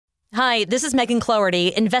Hi, this is Megan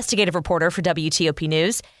Cloherty, investigative reporter for WTOP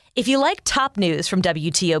News. If you like top news from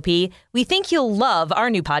WTOP, we think you'll love our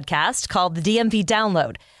new podcast called The DMV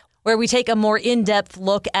Download, where we take a more in-depth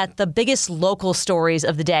look at the biggest local stories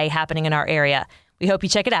of the day happening in our area. We hope you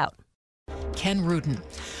check it out. Ken Rudin.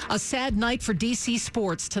 A sad night for DC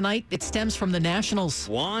sports. Tonight, it stems from the Nationals.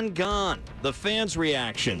 Juan gone. The fans'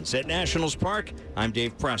 reactions at Nationals Park. I'm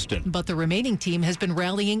Dave Preston. But the remaining team has been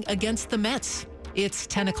rallying against the Mets. It's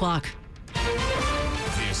 10 o'clock.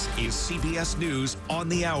 This is CBS News on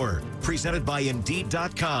the Hour, presented by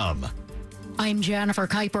Indeed.com. I'm Jennifer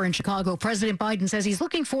Kuiper in Chicago. President Biden says he's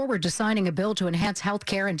looking forward to signing a bill to enhance health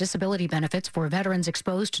care and disability benefits for veterans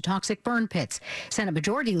exposed to toxic burn pits. Senate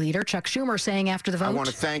Majority Leader Chuck Schumer saying after the vote, I want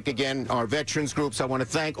to thank again our veterans groups. I want to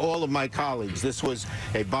thank all of my colleagues. This was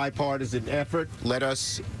a bipartisan effort. Let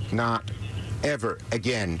us not ever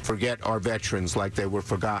again forget our veterans like they were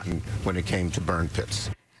forgotten when it came to burn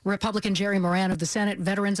pits. Republican Jerry Moran of the Senate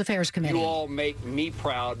Veterans Affairs Committee. You all make me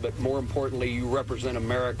proud, but more importantly, you represent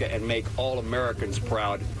America and make all Americans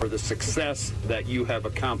proud for the success that you have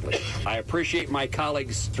accomplished. I appreciate my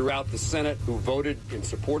colleagues throughout the Senate who voted in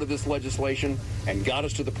support of this legislation and got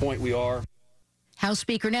us to the point we are. House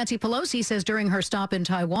Speaker Nancy Pelosi says during her stop in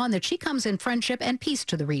Taiwan that she comes in friendship and peace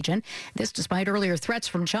to the region. This despite earlier threats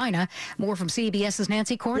from China. More from CBS's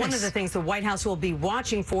Nancy Cordes. One of the things the White House will be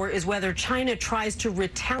watching for is whether China tries to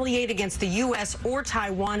retaliate against the U.S. or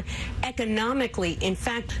Taiwan economically. In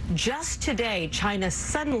fact, just today, China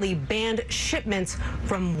suddenly banned shipments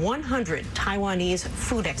from 100 Taiwanese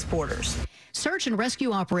food exporters. Search and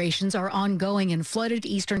rescue operations are ongoing in flooded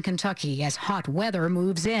eastern Kentucky as hot weather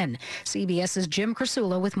moves in. CBS's Jim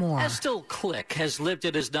Krasula with more. Estill Click has lived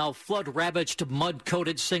in his now flood-ravaged,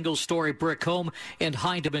 mud-coated single-story brick home in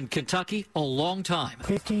Hyndman, Kentucky, a long time.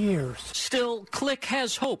 50 years. Still, Click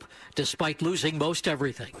has hope, despite losing most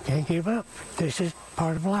everything. Can't give up. This is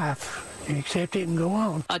part of life. You accept it and go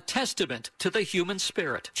on. A testament to the human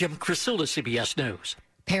spirit. Jim Krasula, CBS News.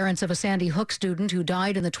 Parents of a Sandy Hook student who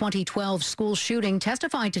died in the 2012 school shooting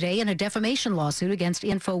testified today in a defamation lawsuit against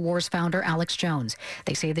InfoWars founder Alex Jones.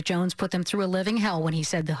 They say that Jones put them through a living hell when he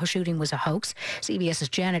said the shooting was a hoax. CBS's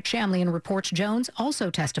Janet Shamlian reports Jones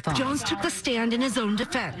also testified. Jones took the stand in his own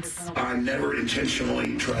defense. I never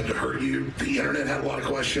intentionally tried to hurt you. The internet had a lot of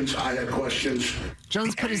questions. I had questions.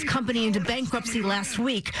 Jones put his company into bankruptcy last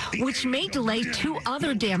week, which may delay 2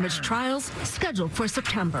 other damage trials scheduled for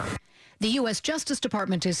September. The U.S. Justice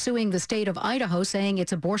Department is suing the state of Idaho, saying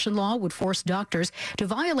its abortion law would force doctors to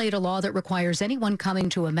violate a law that requires anyone coming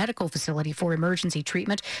to a medical facility for emergency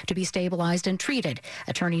treatment to be stabilized and treated.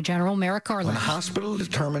 Attorney General Merrick Garland. When a hospital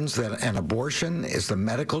determines that an abortion is the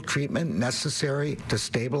medical treatment necessary to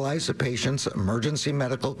stabilize a patient's emergency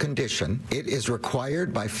medical condition, it is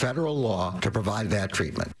required by federal law to provide that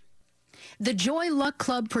treatment. The Joy Luck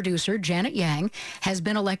Club producer, Janet Yang, has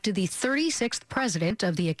been elected the 36th president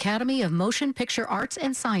of the Academy of Motion Picture Arts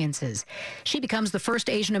and Sciences. She becomes the first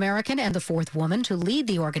Asian American and the 4th woman to lead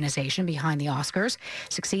the organization behind the Oscars,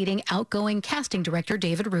 succeeding outgoing casting director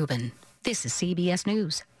David Rubin. This is CBS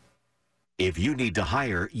News. If you need to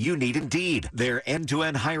hire, you need Indeed. Their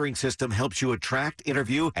end-to-end hiring system helps you attract,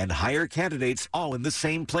 interview, and hire candidates all in the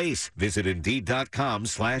same place. Visit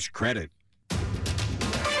Indeed.com/credit.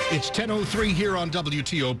 It's 10:03 here on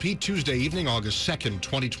WTOP, Tuesday evening, August 2nd,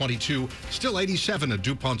 2022. Still 87 at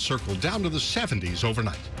DuPont Circle, down to the 70s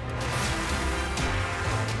overnight.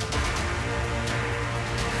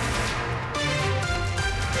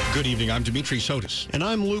 Good evening, I'm Dimitri Sotis. And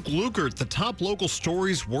I'm Luke Lukert. The top local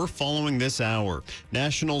stories we're following this hour.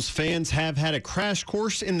 Nationals fans have had a crash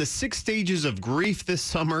course in the 6 stages of grief this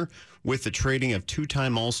summer with the trading of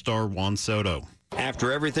 2-time All-Star Juan Soto.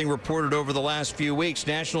 After everything reported over the last few weeks,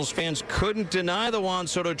 Nationals fans couldn't deny the Juan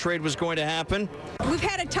Soto trade was going to happen. We've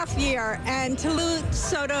had a tough year, and to lose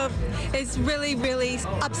Soto is really, really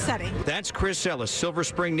upsetting. That's Chris Ellis, Silver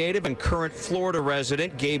Spring native and current Florida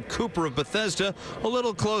resident. Gabe Cooper of Bethesda, a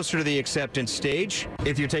little closer to the acceptance stage.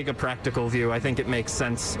 If you take a practical view, I think it makes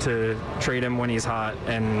sense to trade him when he's hot,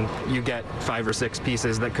 and you get 5 or 6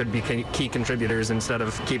 pieces that could be key contributors instead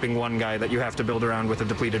of keeping one guy that you have to build around with a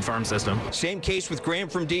depleted farm system. Same case with Graham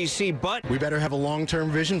from D.C., but we better have a long-term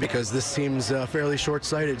vision because this seems fairly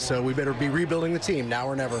short-sighted, so we better be rebuilding the team now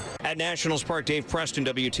or never. At Nationals Park, Dave Preston,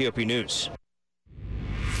 WTOP News.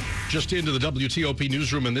 Just into the WTOP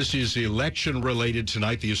newsroom, and this is election-related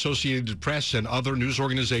tonight. The Associated Press and other news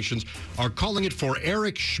organizations are calling it for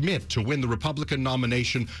Eric Schmidt to win the Republican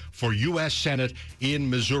nomination for U.S. Senate in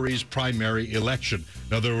Missouri's primary election.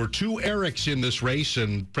 Now, there were 2 Erics in this race,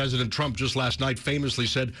 and President Trump just last night famously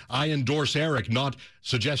said, "I endorse Eric, not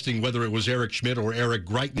suggesting whether it was Eric Schmitt or Eric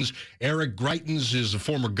Greitens. Eric Greitens is a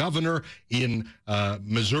former governor in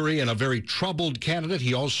Missouri and a very troubled candidate.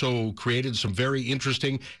 He also created some very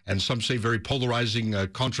interesting and some say very polarizing,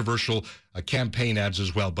 controversial campaign ads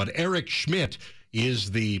as well. But Eric Schmitt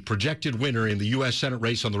is the projected winner in the U.S. Senate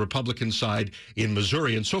race on the Republican side in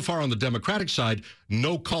Missouri. And so far on the Democratic side,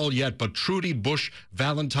 no call yet, but Trudy Busch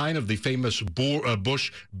Valentine of the famous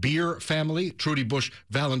Busch beer family, Trudy Busch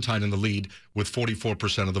Valentine in the lead with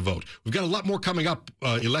 44% of the vote. We've got a lot more coming up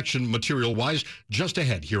election material-wise just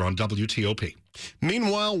ahead here on WTOP.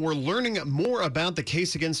 Meanwhile, we're learning more about the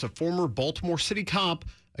case against a former Baltimore City cop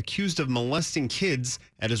accused of molesting kids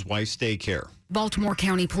at his wife's daycare. Baltimore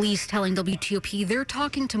County Police telling WTOP they're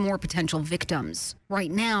talking to more potential victims. Right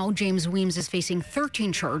now, James Weems is facing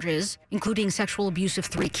 13 charges, including sexual abuse of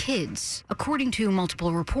 3 kids. According to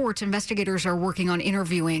multiple reports, investigators are working on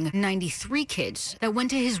interviewing 93 kids that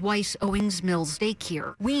went to his wife's Owings Mills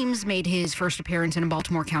daycare. Weems made his first appearance in a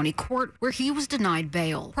Baltimore County court where he was denied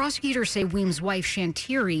bail. Prosecutors say Weems' wife,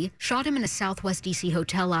 Shantiri, shot him in a Southwest D.C.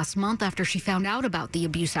 hotel last month after she found out about the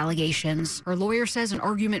abuse allegations. Her lawyer says an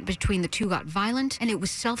argument between the two got violent and it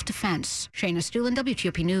was self-defense. Shayna Stulin,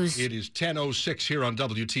 WTOP News. It is 10:06 here on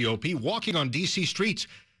WTOP. Walking on D.C. streets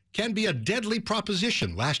can be a deadly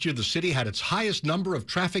proposition. Last year, the city had its highest number of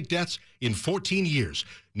traffic deaths in 14 years.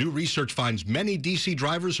 New research finds many D.C.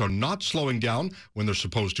 drivers are not slowing down when they're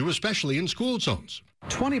supposed to, especially in school zones.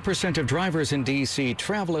 20% of drivers in D.C.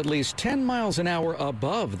 travel at least 10 miles an hour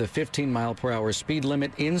above the 15-mile-per-hour speed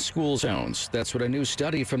limit in school zones. That's what a new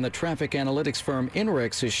study from the traffic analytics firm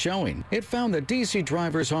INRIX is showing. It found that D.C.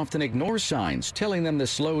 drivers often ignore signs telling them to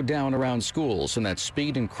slow down around schools, and that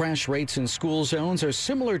speed and crash rates in school zones are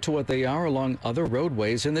similar to what they are along other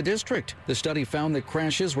roadways in the district. The study found that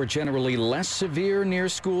crashes were generally less severe near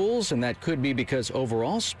schools, and that could be because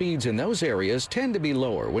overall speeds in those areas tend to be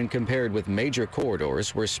lower when compared with major corridors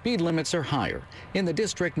where speed limits are higher. In the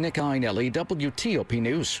district, Nick Einelli, WTOP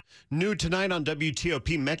News. New tonight on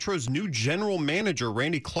WTOP, Metro's new general manager,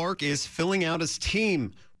 Randy Clark, is filling out his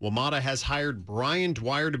team. WMATA has hired Brian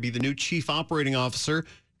Dwyer to be the new chief operating officer.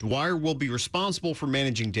 Dwyer will be responsible for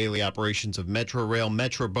managing daily operations of Metro Rail,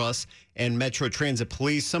 Metro Bus, and Metro Transit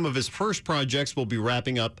Police. Some of his first projects will be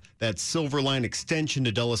wrapping up that Silver Line extension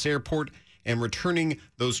to Dulles Airport and returning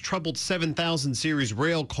those troubled 7000 series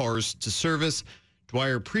rail cars to service.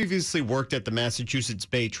 Dwyer previously worked at the Massachusetts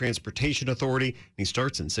Bay Transportation Authority, and he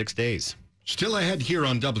starts in 6 days. Still ahead here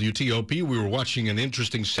on WTOP, we were watching an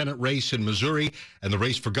interesting Senate race in Missouri and the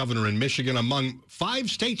race for governor in Michigan, among 5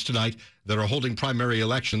 states tonight that are holding primary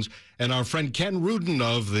elections. And our friend Ken Rudin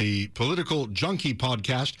of the Political Junkie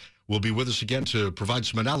podcast will be with us again to provide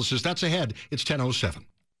some analysis. That's ahead. It's 10:07.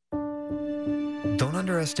 Don't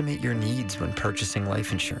underestimate your needs when purchasing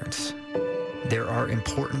life insurance. There are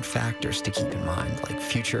important factors to keep in mind, like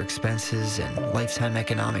future expenses and lifetime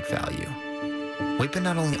economic value. WIPA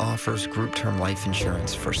not only offers group term life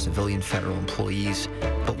insurance for civilian federal employees,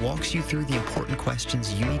 but walks you through the important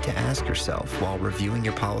questions you need to ask yourself while reviewing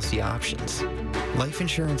your policy options. Life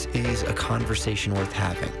insurance is a conversation worth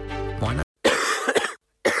having. Why not?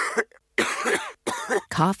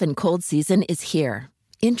 Cough and cold season is here.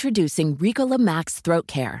 Introducing Ricola Max Throat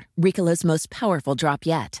Care, Ricola's most powerful drop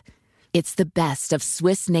yet. It's the best of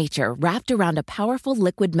Swiss nature wrapped around a powerful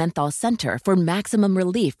liquid menthol center for maximum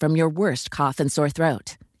relief from your worst cough and sore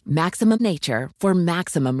throat. Maximum nature for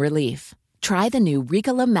maximum relief. Try the new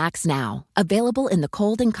Ricola Max now, available in the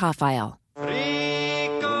cold and cough aisle.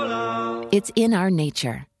 Ricola. It's in our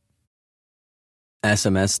nature.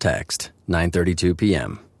 SMS text, 9:32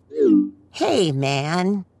 p.m. Hey,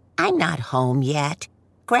 man. I'm not home yet.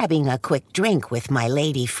 Grabbing a quick drink with my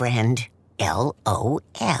lady friend. LOL.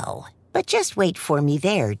 But just wait for me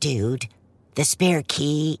there, dude. The spare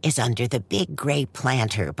key is under the big gray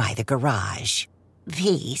planter by the garage.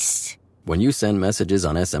 Peace. When you send messages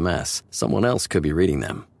on SMS, someone else could be reading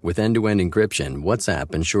them. With end-to-end encryption,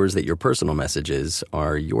 WhatsApp ensures that your personal messages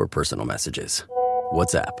are your personal messages.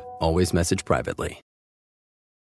 WhatsApp. Always message privately.